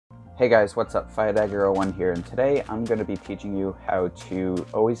Hey guys, what's up? FireDagger01 here, and today I'm going to be teaching you how to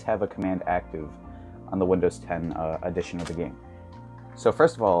always have a command active on the Windows 10 edition of the game. So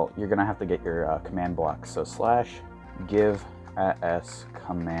first of all, you're going to have to get your command block. So /give @s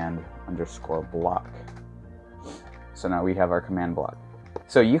command _block. So now we have our command block.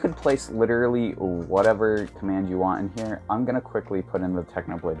 So you could place literally whatever command you want in here. I'm going to quickly put in the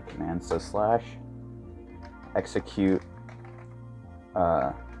Technoblade command. So /execute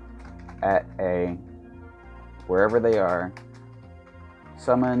at a, wherever they are,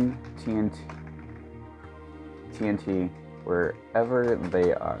 summon TNT wherever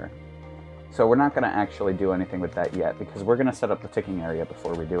they are. So we're not going to actually do anything with that yet because we're going to set up the ticking area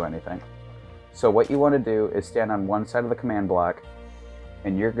before we do anything. So what you want to do is stand on one side of the command block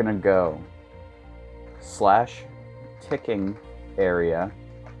and you're going to go /ticking area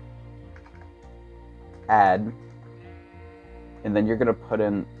add, and then you're going to put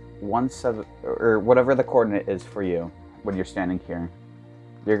in 17 or whatever the coordinate is for you when you're standing here.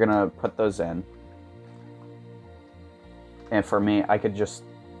 You're gonna put those in, and for me, I could just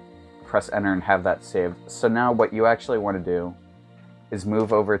press enter and have that saved. So now what you actually want to do is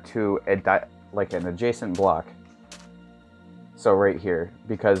move over to like an adjacent block. So right here,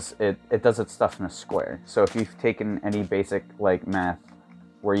 because it does its stuff in a square. So if you've taken any basic like math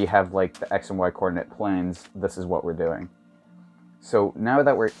where you have like the X and Y coordinate planes, this is what we're doing. So now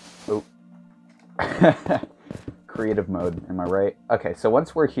that we're, creative mode, am I right? Okay, so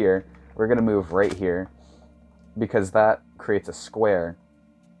once we're here, we're gonna move right here because that creates a square.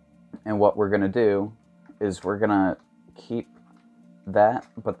 And what we're gonna do is we're gonna keep that,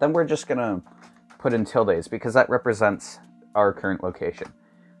 but then we're just gonna put in tildes because that represents our current location.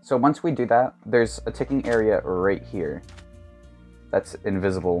 So once we do that, there's a ticking area right here that's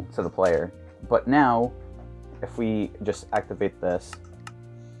invisible to the player. But now, if we just activate this,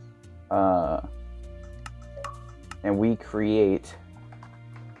 and we create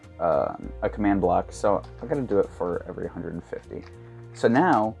a command block, so I'm going to do it for every 150. So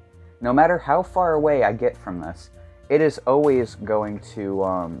now, no matter how far away I get from this, it is always going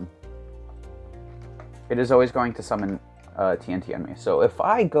to summon TNT on me. So if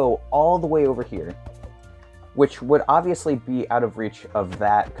I go all the way over here, which would obviously be out of reach of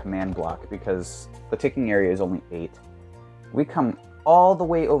that command block because the ticking area is only 8. We come all the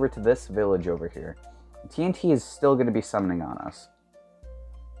way over to this village over here. TNT is still going to be summoning on us.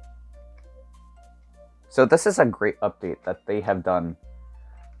 So this is a great update that they have done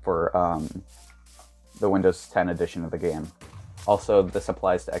for the Windows 10 edition of the game. Also, this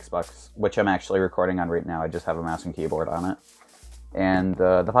applies to Xbox, which I'm actually recording on right now. I just have a mouse and keyboard on it. And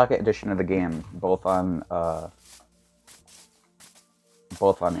the Pocket Edition of the game, both on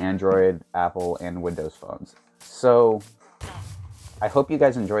Android, Apple, and Windows phones. So, I hope you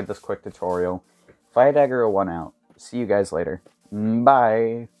guys enjoyed this quick tutorial. FireDagger01 out. See you guys later.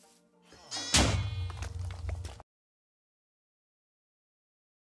 Bye!